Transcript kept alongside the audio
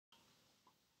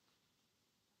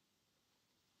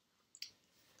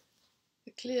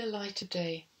The Clear Light of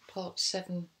Day, Part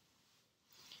 7.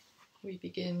 We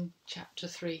begin Chapter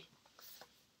 3.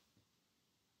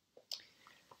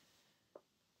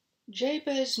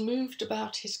 Jabez moved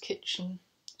about his kitchen,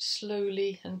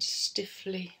 slowly and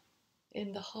stiffly,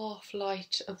 in the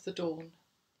half-light of the dawn.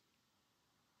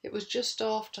 It was just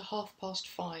after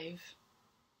 5:30,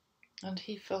 and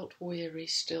he felt weary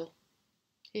still.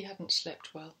 He hadn't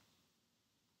slept well.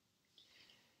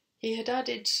 He had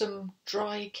added some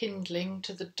dry kindling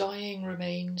to the dying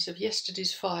remains of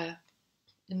yesterday's fire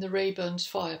in the Rayburn's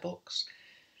firebox,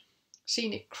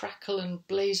 seen it crackle and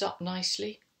blaze up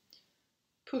nicely,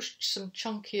 pushed some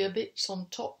chunkier bits on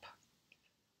top,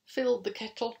 filled the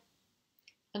kettle,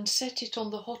 and set it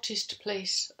on the hottest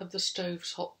place of the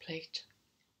stove's hot plate.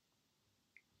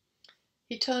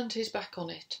 He turned his back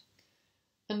on it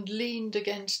and leaned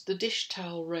against the dish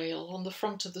towel rail on the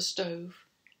front of the stove,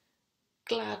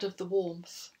 glad of the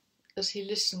warmth as he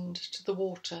listened to the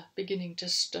water beginning to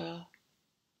stir.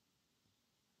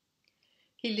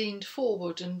 He leaned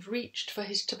forward and reached for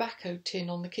his tobacco tin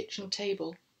on the kitchen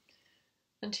table,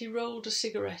 and he rolled a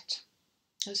cigarette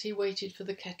as he waited for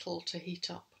the kettle to heat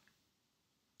up.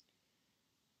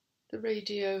 The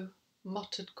radio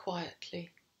muttered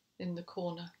quietly in the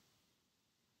corner.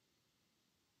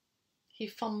 He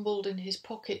fumbled in his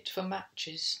pocket for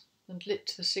matches and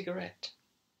lit the cigarette.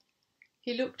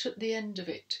 He looked at the end of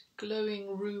it,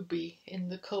 glowing ruby in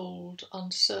the cold,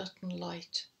 uncertain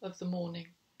light of the morning,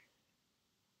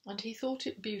 and he thought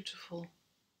it beautiful,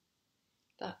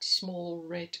 that small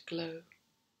red glow.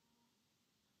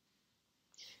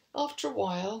 After a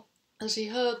while, as he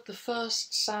heard the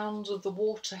first sounds of the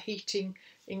water heating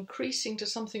increasing to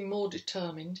something more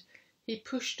determined, he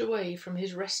pushed away from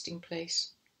his resting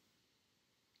place.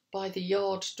 By the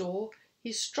yard door,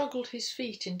 he struggled his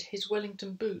feet into his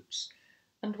Wellington boots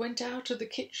and went out of the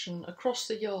kitchen across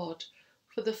the yard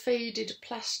for the faded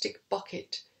plastic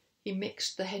bucket he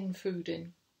mixed the hen food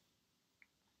in.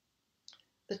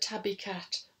 The tabby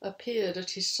cat appeared at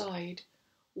his side,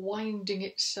 winding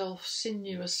itself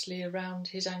sinuously around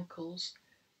his ankles,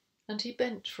 and he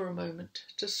bent for a moment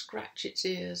to scratch its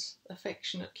ears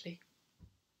affectionately.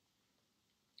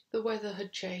 The weather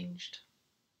had changed.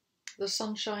 The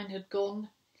sunshine had gone,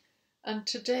 and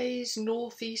today's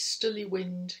northeasterly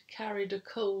wind carried a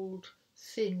cold,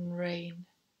 thin rain.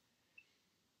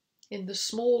 In the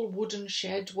small wooden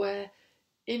shed where,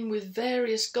 in with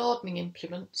various gardening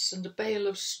implements and a bale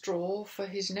of straw for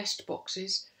his nest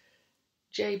boxes,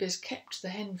 Jabez kept the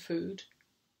hen food,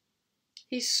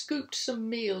 he scooped some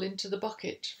meal into the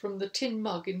bucket from the tin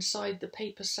mug inside the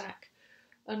paper sack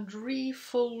and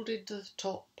refolded the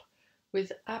top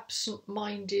with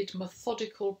absent-minded,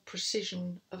 methodical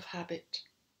precision of habit.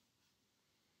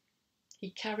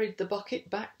 He carried the bucket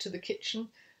back to the kitchen,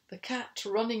 the cat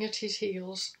running at his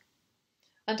heels,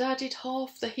 and added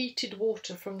half the heated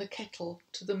water from the kettle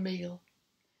to the meal,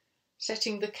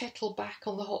 setting the kettle back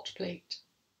on the hot plate.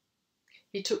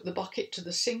 He took the bucket to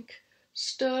the sink,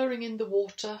 stirring in the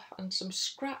water and some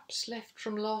scraps left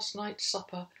from last night's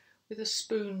supper with a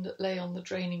spoon that lay on the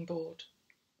draining board.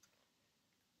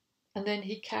 And then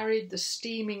he carried the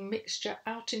steaming mixture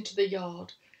out into the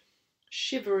yard,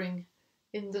 shivering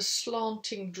in the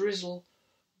slanting drizzle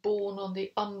borne on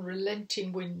the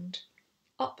unrelenting wind,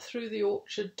 up through the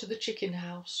orchard to the chicken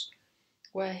house,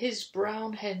 where his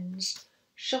brown hens,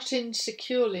 shut in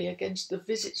securely against the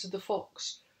visits of the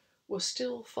fox, were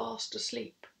still fast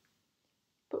asleep,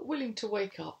 but willing to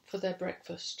wake up for their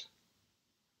breakfast.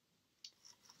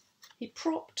 He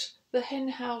propped the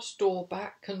hen-house door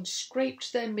back and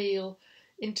scraped their meal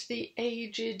into the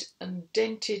aged and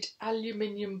dented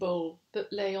aluminium bowl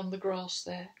that lay on the grass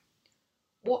there,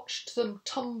 watched them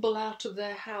tumble out of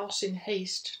their house in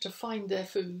haste to find their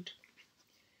food,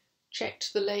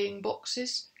 checked the laying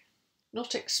boxes,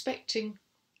 not expecting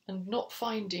and not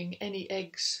finding any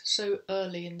eggs so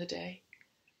early in the day,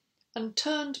 and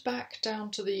turned back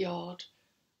down to the yard,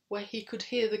 where he could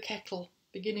hear the kettle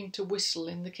beginning to whistle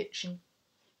in the kitchen.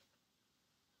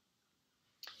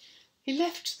 He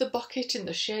left the bucket in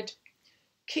the shed,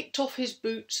 kicked off his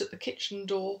boots at the kitchen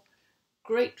door,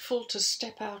 grateful to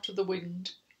step out of the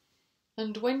wind,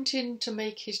 and went in to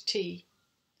make his tea,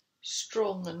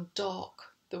 strong and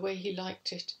dark the way he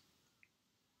liked it.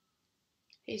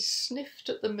 He sniffed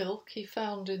at the milk he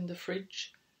found in the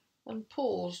fridge and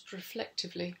paused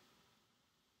reflectively.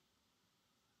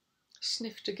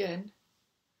 Sniffed again,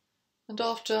 and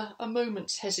after a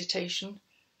moment's hesitation,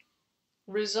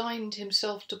 resigned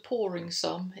himself to pouring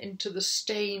some into the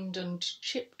stained and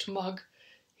chipped mug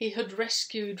he had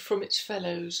rescued from its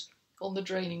fellows on the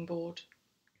draining board.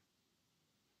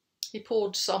 He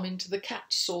poured some into the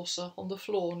cat's saucer on the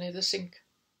floor near the sink.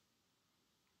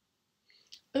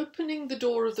 Opening the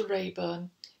door of the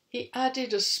Rayburn, he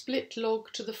added a split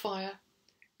log to the fire,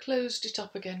 closed it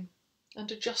up again,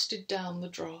 and adjusted down the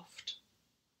draught.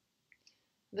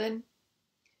 Then,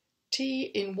 tea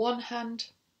in one hand,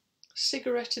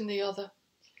 cigarette in the other,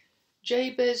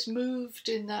 Jabez moved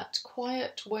in that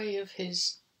quiet way of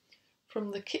his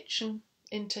from the kitchen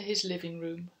into his living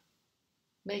room,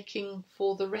 making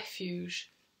for the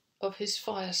refuge of his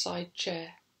fireside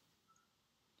chair.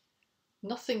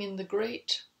 Nothing in the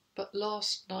grate but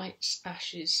last night's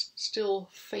ashes, still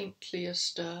faintly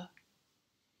astir.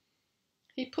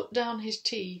 He put down his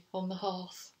tea on the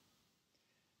hearth.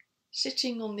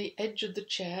 Sitting on the edge of the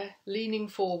chair, leaning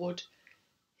forward,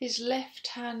 his left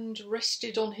hand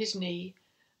rested on his knee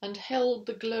and held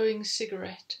the glowing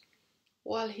cigarette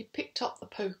while he picked up the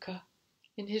poker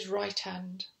in his right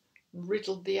hand and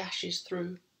riddled the ashes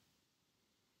through.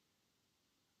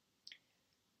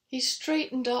 He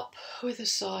straightened up with a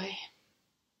sigh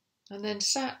and then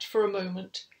sat for a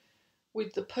moment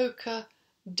with the poker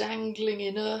dangling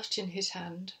inert in his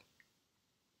hand,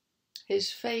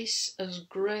 his face as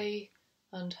grey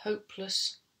and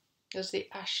hopeless as the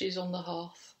ashes on the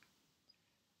hearth,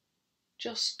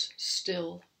 just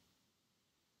still,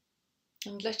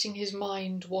 and letting his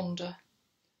mind wander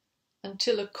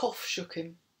until a cough shook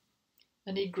him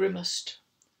and he grimaced,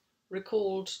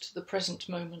 recalled to the present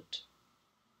moment.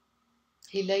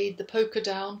 He laid the poker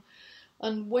down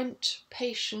and went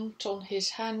patient on his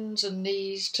hands and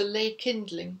knees to lay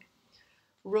kindling,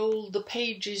 rolled the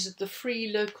pages of the free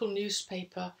local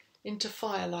newspaper into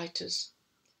firelighters,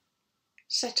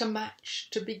 set a match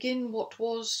to begin what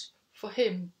was, for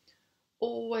him,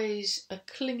 always a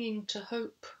clinging to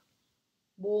hope,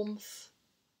 warmth,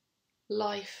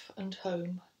 life and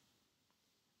home,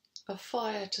 a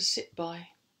fire to sit by,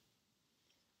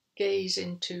 gaze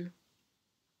into,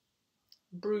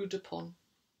 brood upon.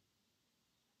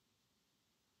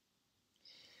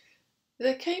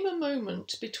 There came a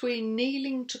moment between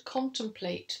kneeling to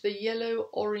contemplate the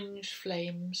yellow-orange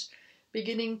flames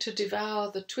beginning to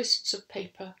devour the twists of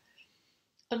paper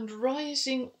and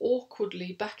rising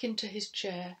awkwardly back into his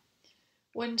chair,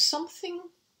 when something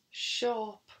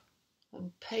sharp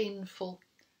and painful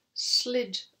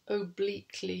slid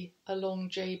obliquely along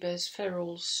Jabez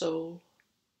Ferrell's soul.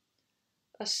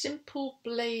 A simple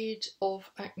blade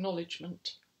of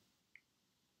acknowledgement.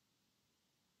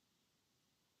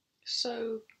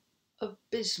 So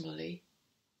abysmally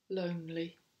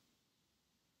lonely.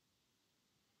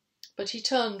 But he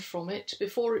turned from it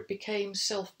before it became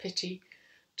self-pity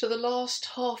to the last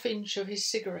half-inch of his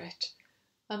cigarette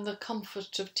and the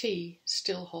comfort of tea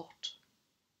still hot.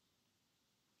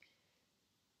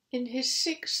 In his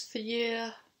 6th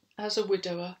year as a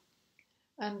widower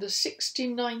and the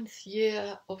 69th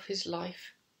year of his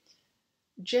life,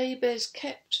 Jabez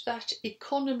kept that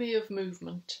economy of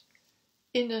movement,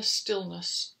 inner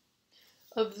stillness,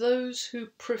 of those who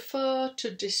prefer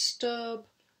to disturb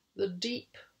the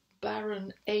deep,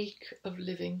 barren ache of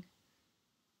living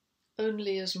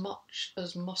only as much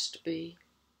as must be.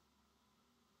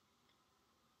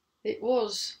 It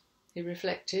was, he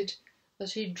reflected,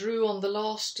 as he drew on the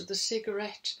last of the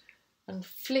cigarette and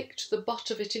flicked the butt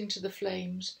of it into the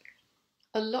flames,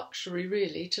 a luxury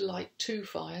really to light 2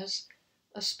 fires,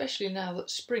 especially now that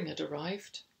spring had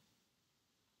arrived.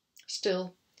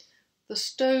 Still, the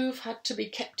stove had to be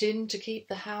kept in to keep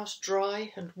the house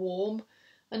dry and warm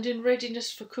and in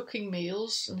readiness for cooking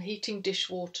meals and heating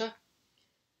dishwater.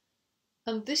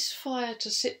 And this fire to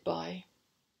sit by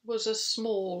was a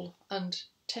small and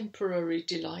temporary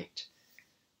delight,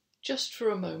 just for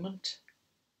a moment,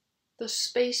 the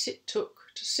space it took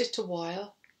to sit a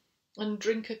while and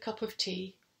drink a cup of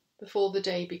tea before the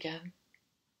day began.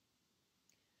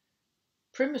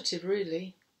 Primitive,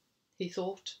 really, he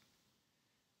thought.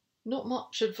 Not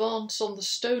much advance on the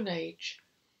Stone Age,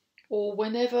 or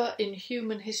whenever in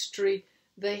human history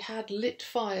they had lit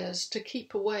fires to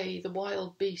keep away the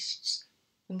wild beasts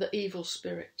and the evil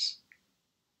spirits.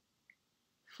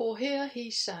 For here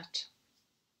he sat,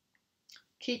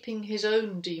 keeping his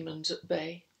own demons at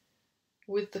bay,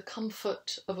 with the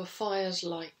comfort of a fire's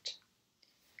light,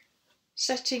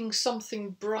 setting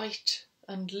something bright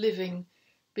and living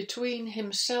between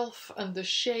himself and the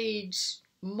shades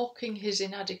mocking his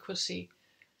inadequacy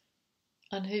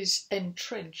and his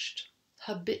entrenched,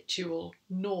 habitual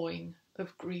gnawing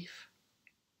of grief.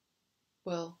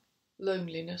 Well,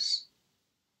 loneliness.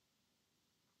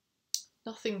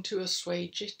 Nothing to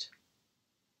assuage it,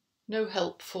 no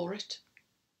help for it.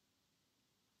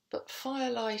 But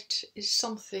firelight is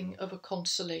something of a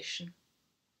consolation.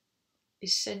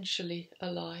 essentially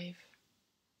alive.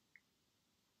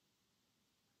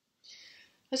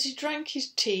 As he drank his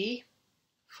tea,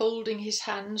 folding his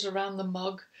hands around the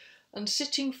mug and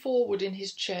sitting forward in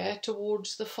his chair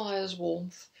towards the fire's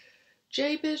warmth,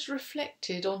 Jabez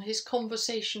reflected on his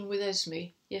conversation with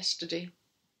Esme yesterday.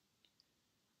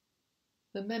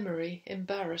 The memory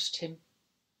embarrassed him.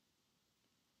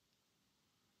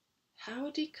 How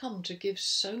had he come to give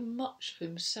so much of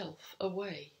himself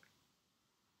away?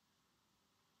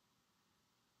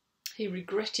 He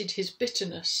regretted his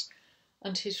bitterness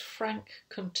and his frank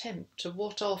contempt of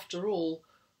what, after all,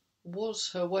 was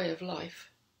her way of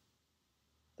life,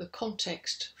 the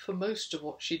context for most of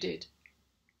what she did.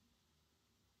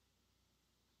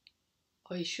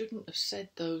 I shouldn't have said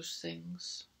those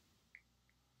things,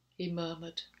 he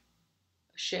murmured,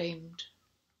 ashamed.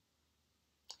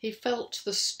 He felt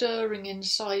the stirring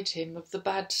inside him of the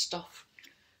bad stuff,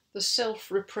 the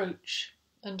self-reproach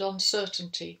and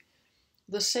uncertainty,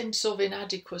 the sense of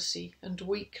inadequacy and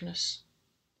weakness.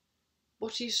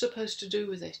 What are you supposed to do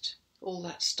with it, all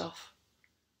that stuff?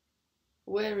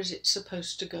 Where is it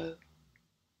supposed to go?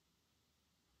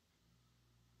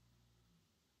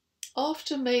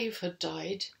 After Maeve had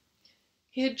died,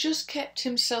 he had just kept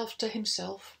himself to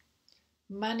himself,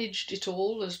 managed it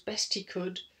all as best he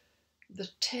could, the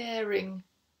tearing,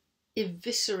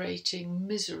 eviscerating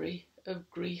misery of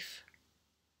grief.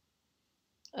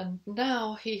 And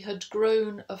now he had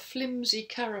grown a flimsy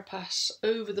carapace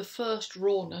over the first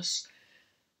rawness,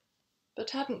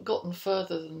 but hadn't gotten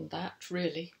further than that,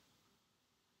 really.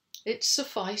 It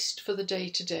sufficed for the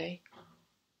day-to-day.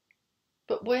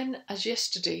 But when, as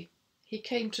yesterday, he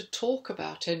came to talk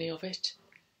about any of it,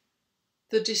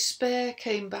 the despair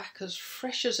came back as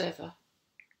fresh as ever,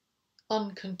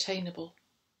 uncontainable.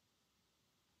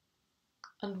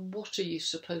 And what are you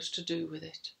supposed to do with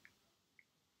it?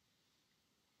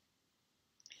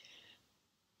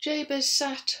 Jabez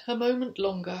sat a moment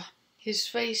longer, his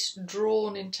face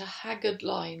drawn into haggard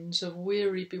lines of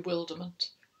weary bewilderment.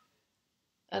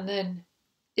 And then,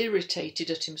 irritated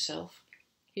at himself,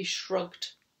 he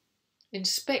shrugged,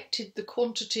 inspected the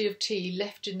quantity of tea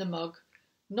left in the mug,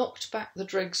 knocked back the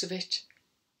dregs of it,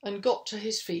 and got to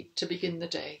his feet to begin the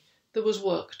day. There was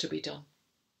work to be done.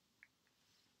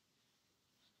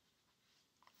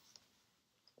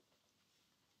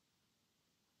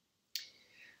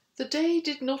 The day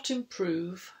did not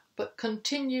improve, but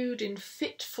continued in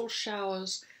fitful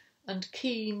showers and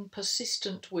keen,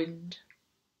 persistent wind.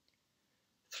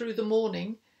 Through the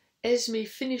morning, Esme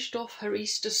finished off her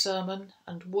Easter sermon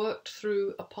and worked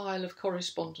through a pile of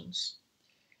correspondence.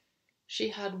 She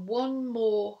had one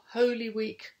more Holy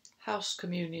Week house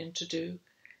communion to do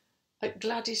at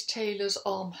Gladys Taylor's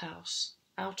almshouse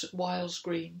out at Wiles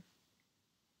Green.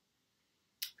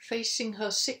 Facing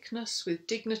her sickness with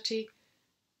dignity,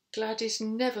 Gladys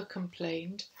never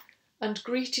complained and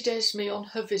greeted Esme on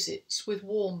her visits with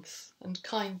warmth and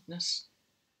kindness.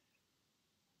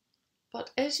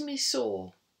 But Esme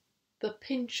saw the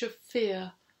pinch of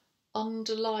fear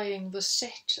underlying the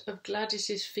set of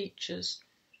Gladys's features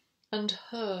and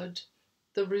heard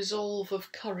the resolve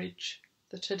of courage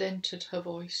that had entered her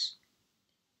voice.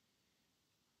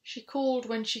 She called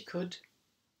when she could,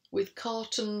 with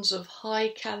cartons of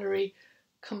high-calorie,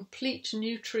 complete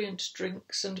nutrient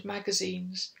drinks and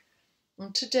magazines,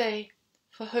 and today,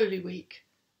 for Holy Week,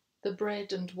 the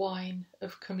bread and wine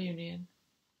of communion.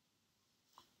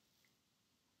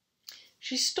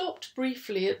 She stopped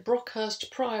briefly at Brockhurst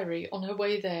Priory on her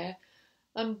way there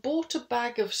and bought a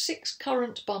bag of 6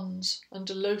 currant buns and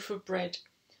a loaf of bread,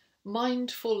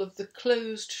 mindful of the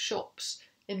closed shops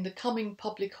in the coming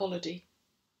public holiday.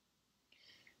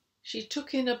 She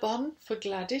took in a bun for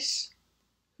Gladys,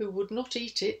 who would not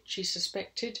eat it, she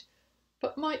suspected,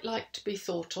 but might like to be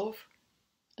thought of,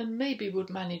 and maybe would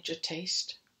manage a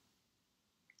taste.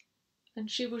 And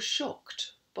she was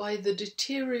shocked by the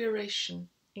deterioration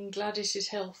in Gladys's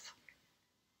health,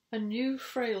 a new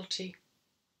frailty,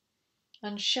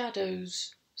 and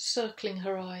shadows circling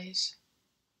her eyes.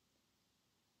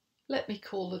 "Let me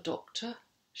call the doctor,"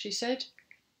 she said.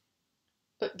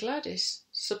 But Gladys,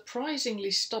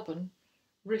 surprisingly stubborn,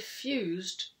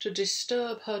 refused to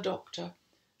disturb her doctor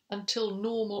until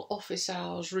normal office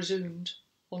hours resumed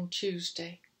on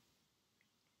Tuesday.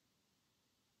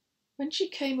 When she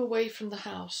came away from the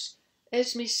house,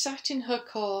 Esme sat in her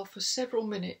car for several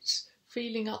minutes,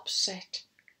 feeling upset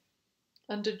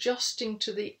and adjusting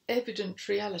to the evident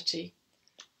reality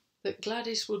that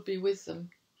Gladys would be with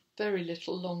them very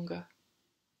little longer.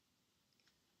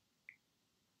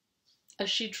 As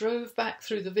she drove back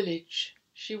through the village,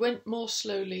 she went more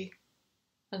slowly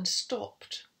and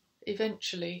stopped,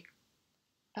 eventually,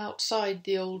 outside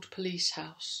the old police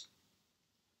house.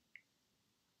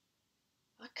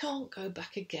 I can't go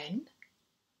back again,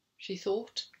 she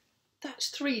thought. That's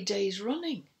 3 days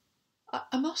running.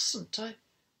 I mustn't. I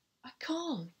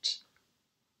can't.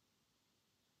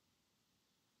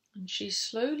 And she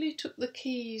slowly took the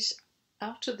keys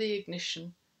out of the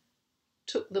ignition,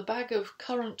 took the bag of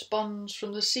currant buns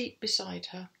from the seat beside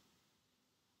her,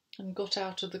 and got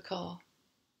out of the car.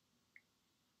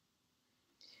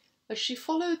 As she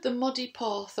followed the muddy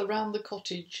path around the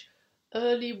cottage,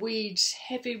 early weeds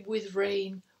heavy with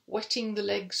rain wetting the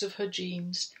legs of her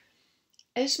jeans,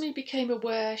 Esme became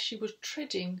aware she was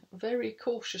treading very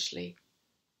cautiously,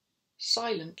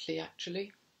 silently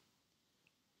actually.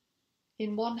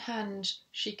 In one hand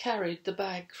she carried the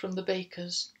bag from the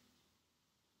baker's,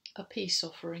 a peace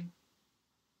offering.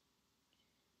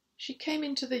 She came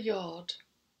into the yard.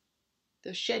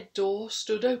 The shed door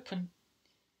stood open.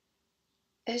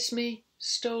 Esme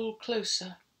stole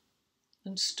closer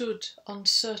and stood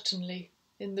uncertainly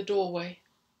in the doorway.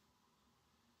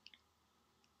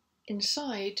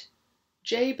 Inside,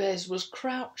 Jabez was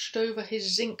crouched over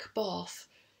his zinc bath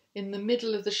in the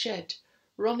middle of the shed,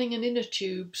 running an inner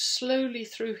tube slowly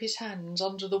through his hands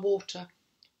under the water,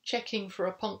 checking for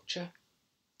a puncture.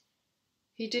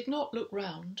 He did not look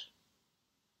round.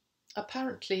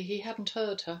 Apparently he hadn't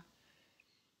heard her.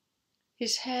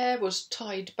 His hair was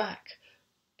tied back,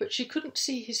 but she couldn't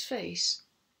see his face.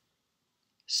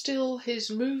 Still, his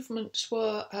movements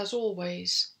were, as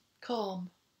always,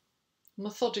 calm,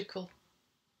 methodical.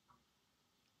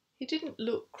 He didn't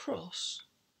look cross.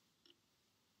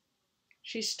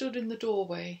 She stood in the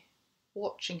doorway,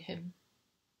 watching him.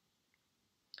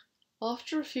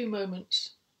 After a few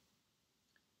moments,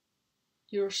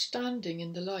 "You're standing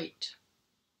in the light,"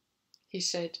 he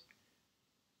said,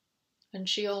 and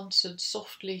she answered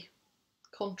softly,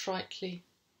 contritely,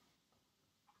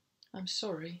 "I'm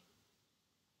sorry."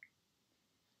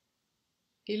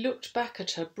 He looked back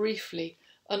at her briefly,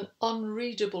 an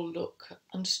unreadable look,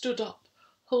 and stood up,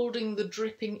 holding the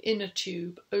dripping inner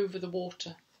tube over the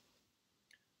water.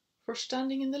 "For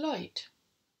standing in the light?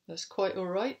 That's quite all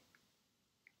right."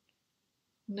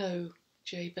 "No,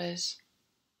 Jabez.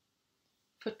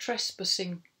 For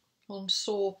trespassing on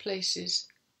sore places.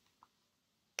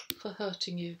 For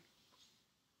hurting you."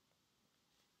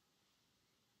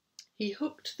 He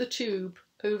hooked the tube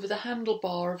over the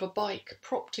handlebar of a bike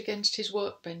propped against his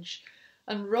workbench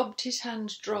and rubbed his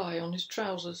hands dry on his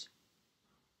trousers.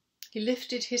 He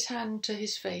lifted his hand to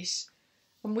his face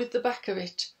and with the back of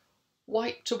it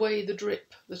wiped away the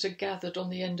drip that had gathered on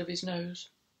the end of his nose.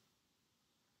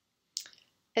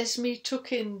 Esme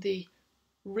took in the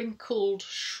wrinkled,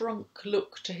 shrunk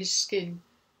look to his skin,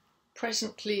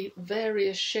 presently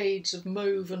various shades of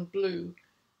mauve and blue,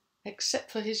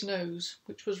 except for his nose,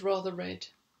 which was rather red.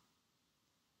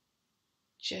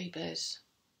 "Jabez,"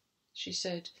 she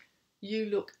said, "you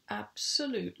look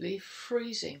absolutely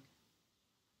freezing."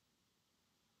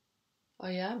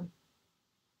 "I am,"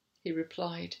 he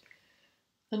replied,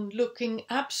 and looking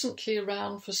absently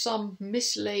around for some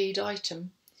mislaid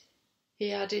item,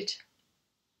 he added,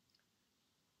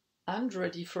 "And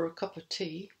ready for a cup of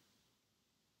tea."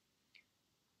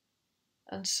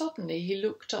 And suddenly he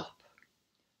looked up,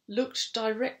 looked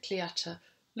directly at her,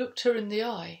 looked her in the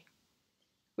eye,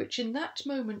 which in that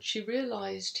moment she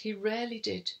realised he rarely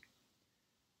did.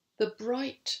 The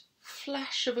bright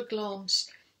flash of a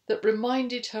glance that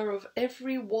reminded her of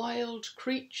every wild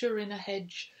creature in a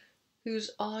hedge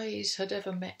whose eyes had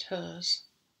ever met hers.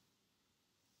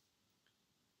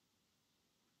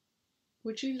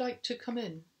 "Would you like to come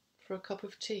in for a cup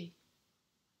of tea?"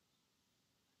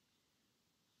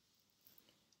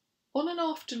 On an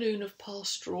afternoon of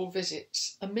pastoral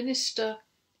visits, a minister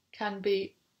can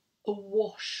be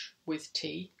awash with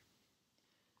tea.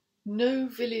 No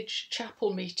village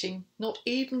chapel meeting, not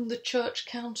even the church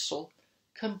council,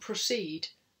 can proceed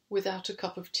without a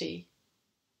cup of tea.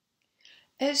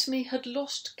 Esme had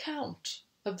lost count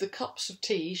of the cups of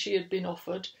tea she had been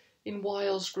offered in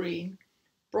Wiles Green,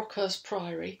 Brockhurst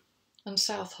Priory and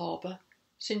South Harbour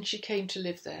since she came to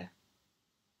live there.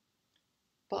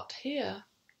 But here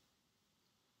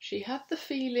she had the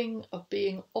feeling of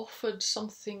being offered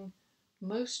something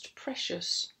most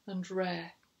precious and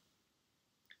rare.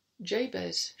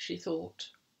 Jabez, she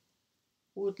thought,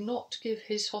 would not give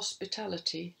his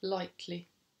hospitality lightly.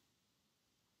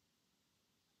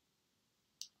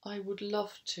 "I would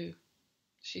love to,"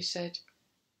 she said,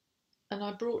 "and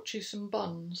I brought you some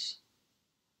buns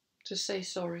to say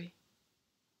sorry."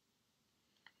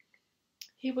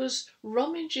 He was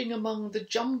rummaging among the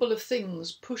jumble of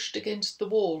things pushed against the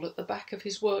wall at the back of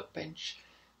his workbench,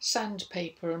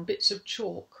 sandpaper and bits of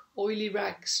chalk, oily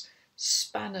rags,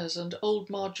 spanners and old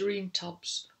margarine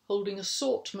tubs holding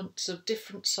assortments of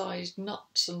different-sized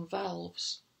nuts and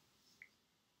valves.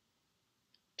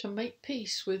 "To make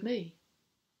peace with me,"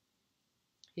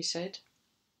 he said.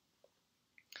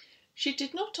 She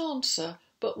did not answer,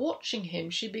 but watching him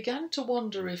she began to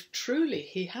wonder if truly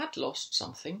he had lost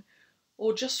something,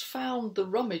 or just found the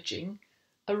rummaging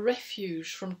a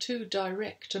refuge from too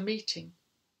direct a meeting.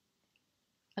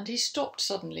 And he stopped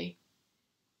suddenly,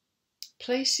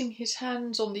 placing his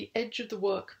hands on the edge of the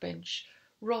workbench,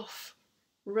 rough,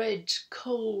 red,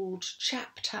 cold,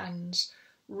 chapped hands,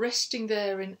 resting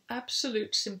there in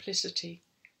absolute simplicity,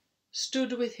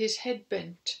 stood with his head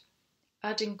bent,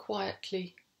 adding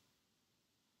quietly,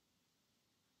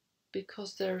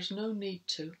 "Because there is no need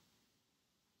to.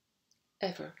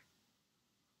 Ever."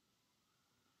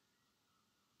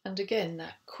 And again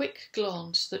that quick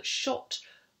glance that shot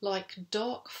like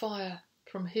dark fire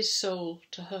from his soul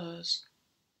to hers.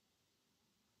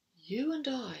 "You and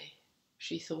I,"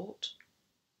 she thought,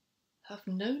 "have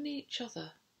known each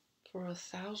other for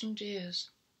 1,000 years.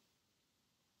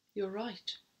 You're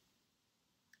right.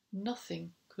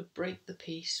 Nothing could break the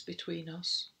peace between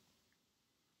us."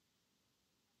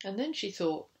 And then she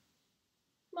thought,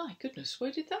 "My goodness,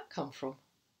 where did that come from?"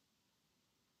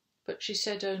 But she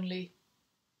said only,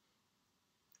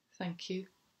 "Thank you."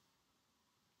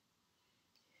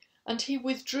 And he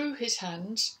withdrew his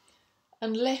hands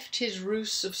and left his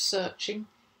ruse of searching,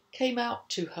 came out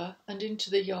to her and into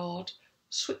the yard,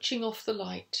 switching off the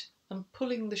light and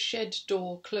pulling the shed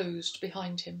door closed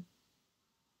behind him.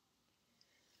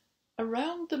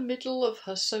 Around the middle of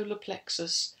her solar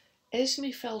plexus,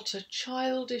 Esme felt a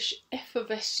childish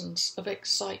effervescence of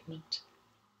excitement.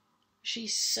 She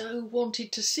so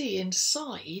wanted to see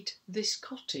inside this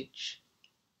cottage.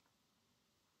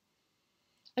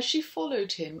 As she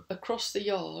followed him across the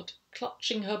yard,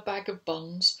 clutching her bag of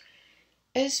buns,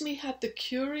 Esme had the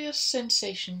curious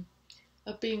sensation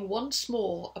of being once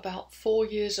more about 4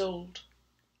 years old,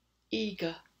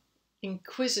 eager,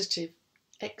 inquisitive,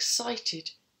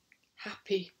 excited,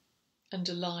 happy and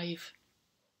alive.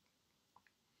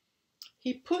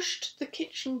 He pushed the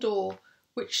kitchen door,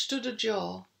 which stood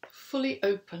ajar, fully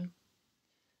open,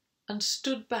 and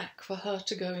stood back for her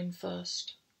to go in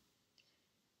first.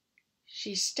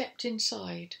 She stepped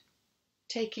inside,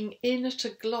 taking in at a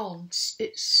glance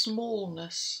its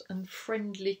smallness and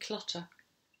friendly clutter.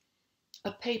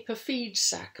 A paper feed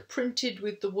sack printed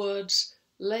with the words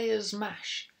 "Layer's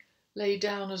Mash" lay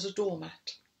down as a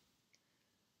doormat.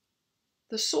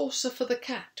 The saucer for the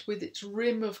cat with its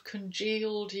rim of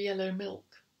congealed yellow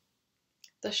milk.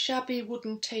 The shabby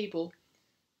wooden table,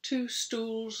 2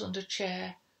 stools and a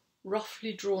chair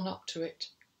roughly drawn up to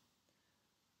it.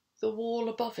 The wall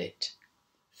above it,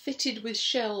 fitted with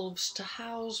shelves to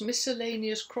house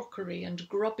miscellaneous crockery and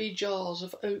grubby jars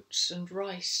of oats and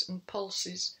rice and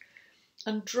pulses,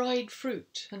 and dried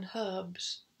fruit and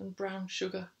herbs and brown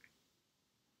sugar.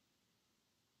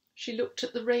 She looked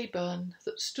at the Rayburn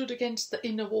that stood against the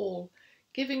inner wall,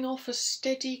 giving off a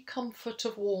steady comfort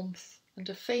of warmth and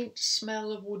a faint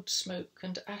smell of wood smoke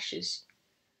and ashes,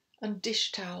 and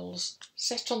dish towels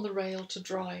set on the rail to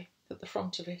dry at the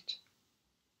front of it.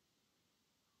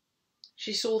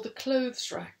 She saw the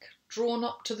clothes rack drawn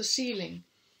up to the ceiling,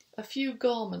 a few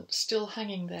garments still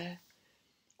hanging there,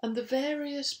 and the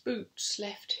various boots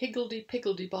left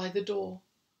higgledy-piggledy by the door.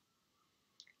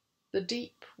 The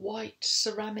deep white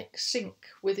ceramic sink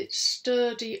with its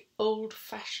sturdy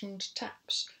old-fashioned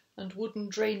taps and wooden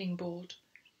draining board,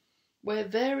 where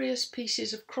various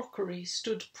pieces of crockery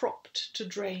stood propped to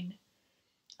drain,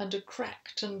 and a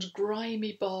cracked and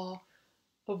grimy bar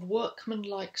of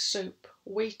workmanlike soap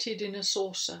waited in a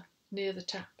saucer near the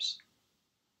taps.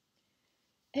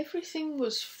 Everything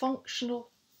was functional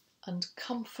and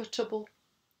comfortable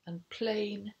and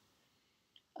plain,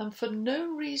 and for no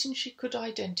reason she could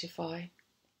identify,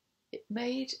 it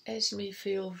made Esme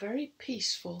feel very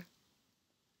peaceful,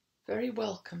 very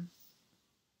welcome,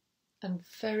 and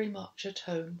very much at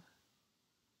home.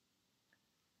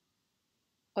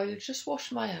 "I'll just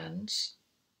wash my hands,"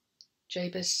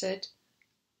 Jabez said,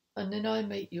 "and then I'll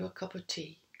make you a cup of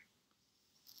tea."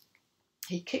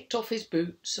 He kicked off his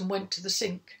boots and went to the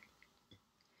sink.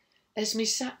 Esme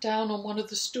sat down on one of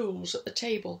the stools at the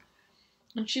table,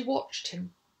 and she watched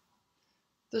him.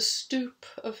 The stoop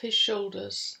of his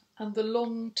shoulders and the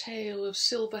long tail of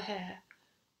silver hair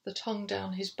that hung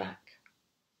down his back.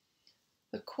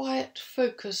 The quiet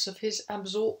focus of his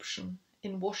absorption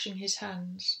in washing his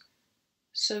hands.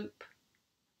 Soap,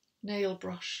 nail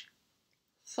brush,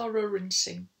 thorough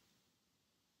rinsing.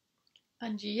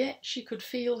 and yet she could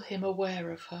feel him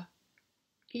aware of her,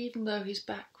 even though his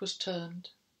back was turned.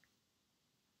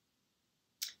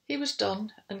 He was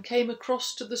done and came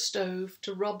across to the stove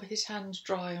to rub his hands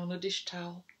dry on a dish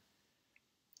towel.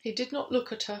 He did not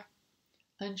look at her,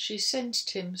 and she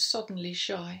sensed him suddenly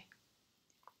shy.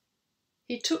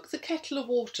 He took the kettle of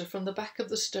water from the back of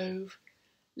the stove,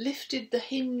 lifted the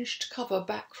hinged cover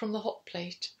back from the hot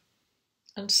plate,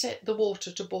 and set the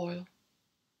water to boil.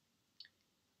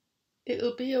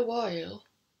 "It'll be a while,"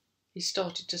 he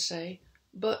started to say,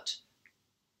 but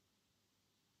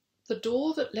the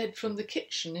door that led from the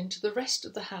kitchen into the rest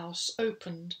of the house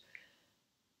opened,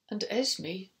 and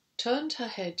Esme turned her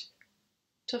head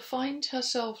to find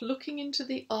herself looking into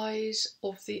the eyes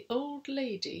of the old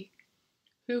lady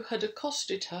who had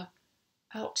accosted her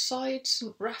outside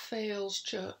St. Raphael's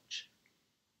Church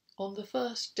on the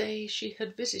first day she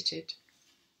had visited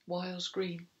Wiles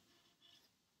Green.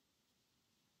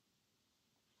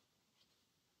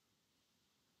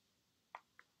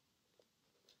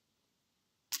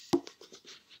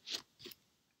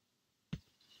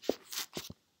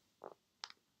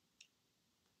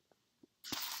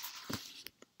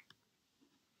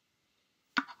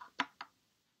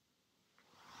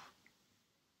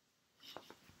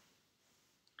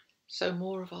 So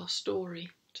more of our story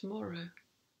tomorrow.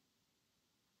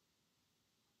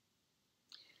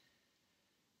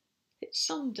 It's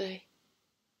Sunday.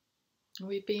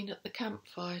 We've been at the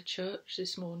campfire church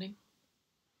this morning.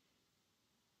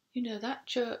 You know, that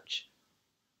church,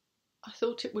 I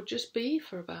thought it would just be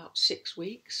for about 6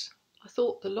 weeks. I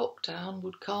thought the lockdown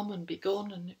would come and be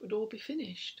gone and it would all be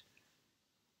finished.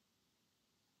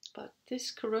 But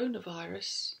this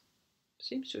coronavirus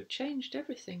seems to have changed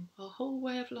everything, our whole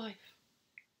way of life.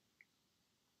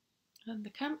 And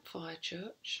the campfire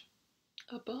church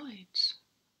abides.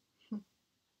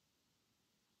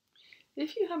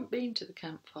 If you haven't been to the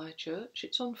campfire church,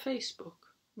 it's on Facebook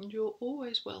and you're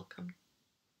always welcome.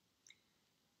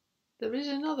 There is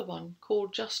another one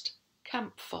called just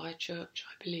Campfire Church,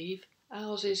 I believe.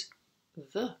 Ours is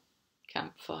the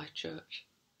Campfire Church.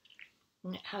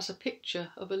 And it has a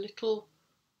picture of a little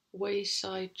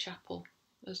wayside chapel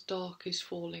as dark is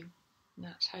falling. And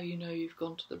that's how you know you've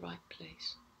gone to the right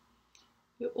place.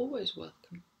 You're always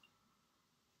welcome.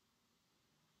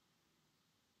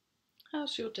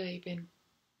 How's your day been?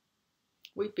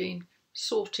 We've been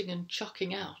sorting and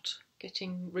chucking out,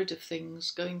 getting rid of things,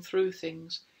 going through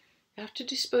things. You have to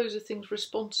dispose of things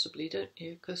responsibly, don't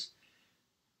you? Because,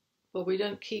 well, we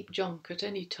don't keep junk at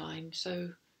any time,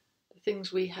 so the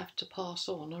things we have to pass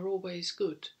on are always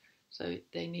good. So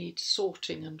they need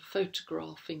sorting and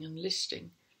photographing and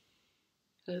listing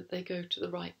so that they go to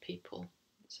the right people.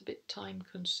 It's a bit time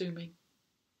consuming.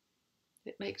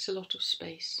 It makes a lot of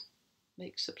space,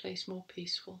 makes the place more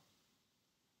peaceful.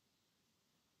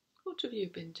 What have you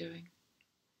been doing?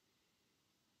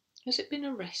 Has it been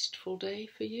a restful day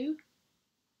for you?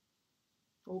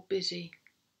 Or busy?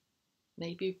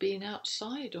 Maybe you've been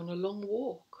outside on a long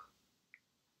walk.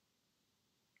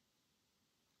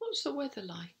 What's the weather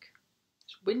like?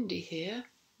 It's windy here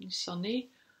and sunny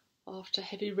after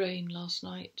heavy rain last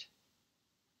night.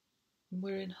 And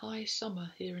we're in high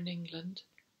summer here in England.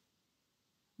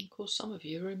 And of course, some of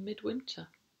you are in midwinter.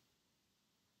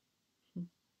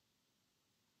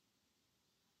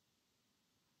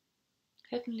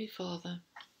 Heavenly Father,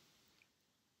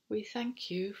 we thank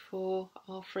you for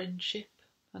our friendship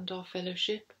and our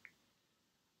fellowship,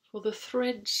 for the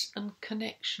threads and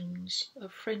connections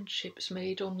of friendships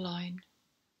made online.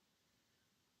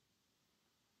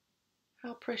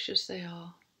 How precious they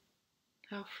are,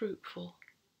 how fruitful,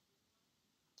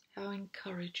 how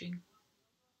encouraging.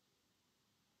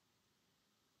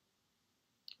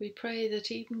 We pray that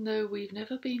even though we've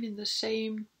never been in the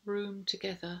same room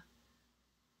together,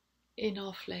 in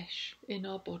our flesh, in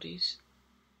our bodies,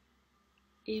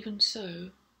 even so,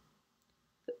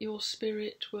 that your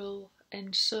Spirit will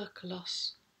encircle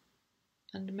us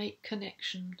and make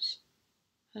connections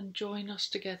and join us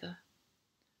together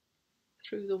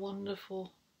through the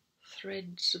wonderful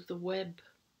threads of the web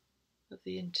of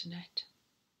the internet.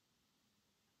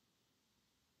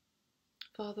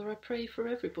 Father, I pray for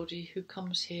everybody who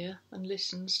comes here and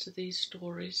listens to these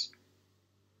stories,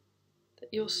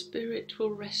 that your Spirit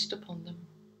will rest upon them,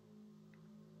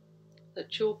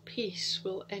 that your peace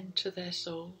will enter their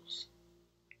souls,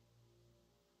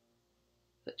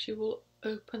 that you will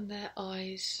open their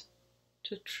eyes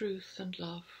to truth and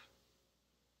love,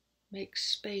 make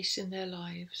space in their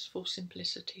lives for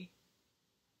simplicity.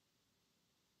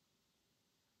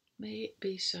 May it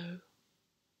be so,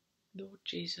 Lord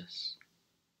Jesus.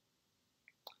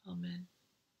 Amen.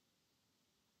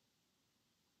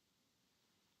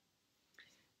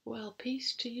 Well,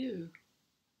 peace to you.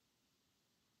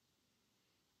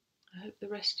 I hope the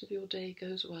rest of your day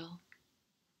goes well.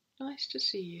 Nice to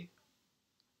see you.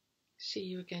 See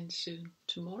you again soon.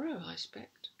 Tomorrow, I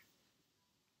expect.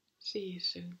 See you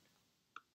soon.